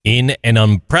In an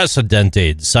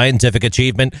unprecedented scientific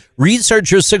achievement,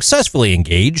 researchers successfully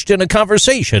engaged in a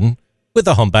conversation with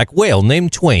a humpback whale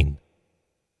named Twain.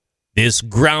 This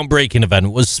groundbreaking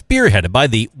event was spearheaded by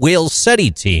the Whale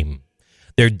SETI team.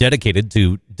 They're dedicated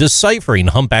to deciphering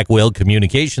humpback whale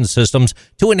communication systems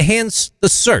to enhance the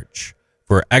search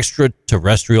for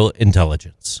extraterrestrial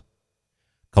intelligence.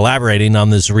 Collaborating on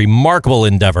this remarkable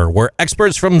endeavor were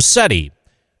experts from SETI,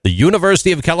 the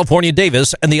University of California,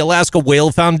 Davis, and the Alaska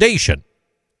Whale Foundation.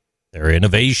 Their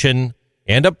innovation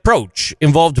and approach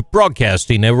involved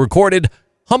broadcasting a recorded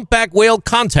humpback whale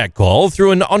contact call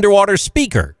through an underwater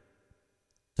speaker.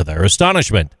 To their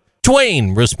astonishment,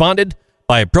 Twain responded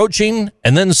by approaching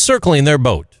and then circling their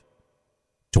boat.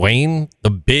 Twain, the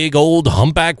big old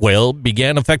humpback whale,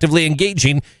 began effectively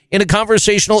engaging in a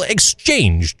conversational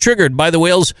exchange triggered by the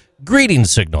whale's greeting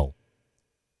signal.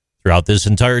 Throughout this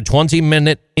entire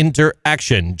 20-minute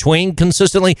interaction, Twain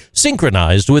consistently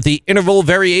synchronized with the interval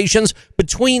variations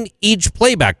between each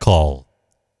playback call.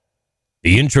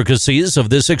 The intricacies of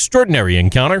this extraordinary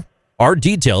encounter are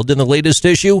detailed in the latest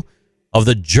issue of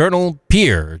the journal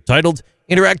Peer, titled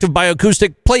Interactive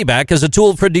Bioacoustic Playback as a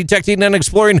Tool for Detecting and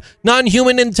Exploring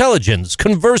Non-Human Intelligence,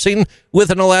 Conversing with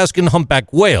an Alaskan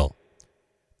Humpback Whale.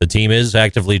 The team is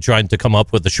actively trying to come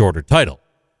up with a shorter title.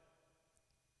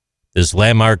 This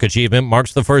landmark achievement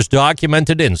marks the first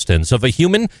documented instance of a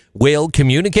human-whale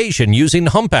communication using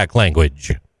humpback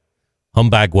language.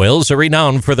 Humpback whales are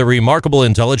renowned for the remarkable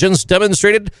intelligence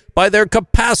demonstrated by their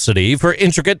capacity for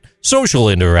intricate social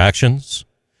interactions,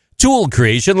 tool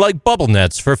creation like bubble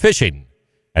nets for fishing,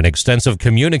 and extensive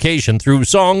communication through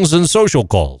songs and social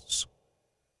calls.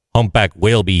 Humpback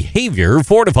whale behavior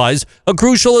fortifies a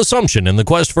crucial assumption in the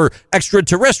quest for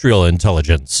extraterrestrial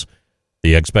intelligence: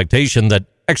 the expectation that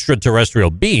extraterrestrial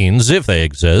beings, if they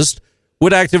exist,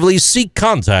 would actively seek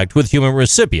contact with human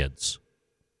recipients.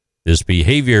 This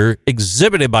behavior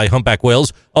exhibited by humpback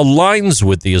whales aligns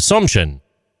with the assumption,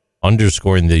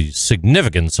 underscoring the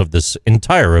significance of this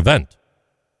entire event.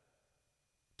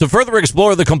 To further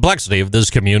explore the complexity of this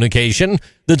communication,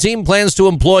 the team plans to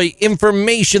employ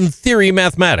information theory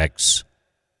mathematics.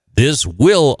 This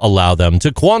will allow them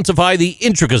to quantify the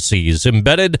intricacies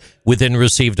embedded within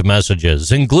received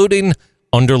messages, including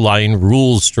underlying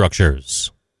rule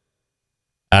structures.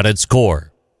 At its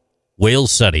core, Whale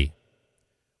SETI.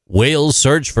 Whale's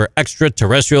search for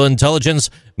extraterrestrial intelligence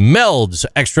melds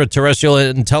extraterrestrial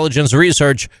intelligence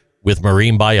research with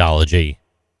marine biology.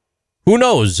 Who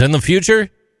knows, in the future,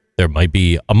 there might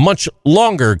be a much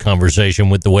longer conversation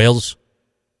with the whales.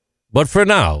 But for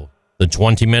now, the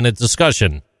 20-minute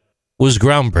discussion was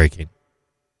groundbreaking.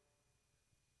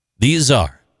 These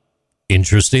are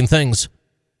Interesting Things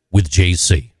with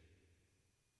JC.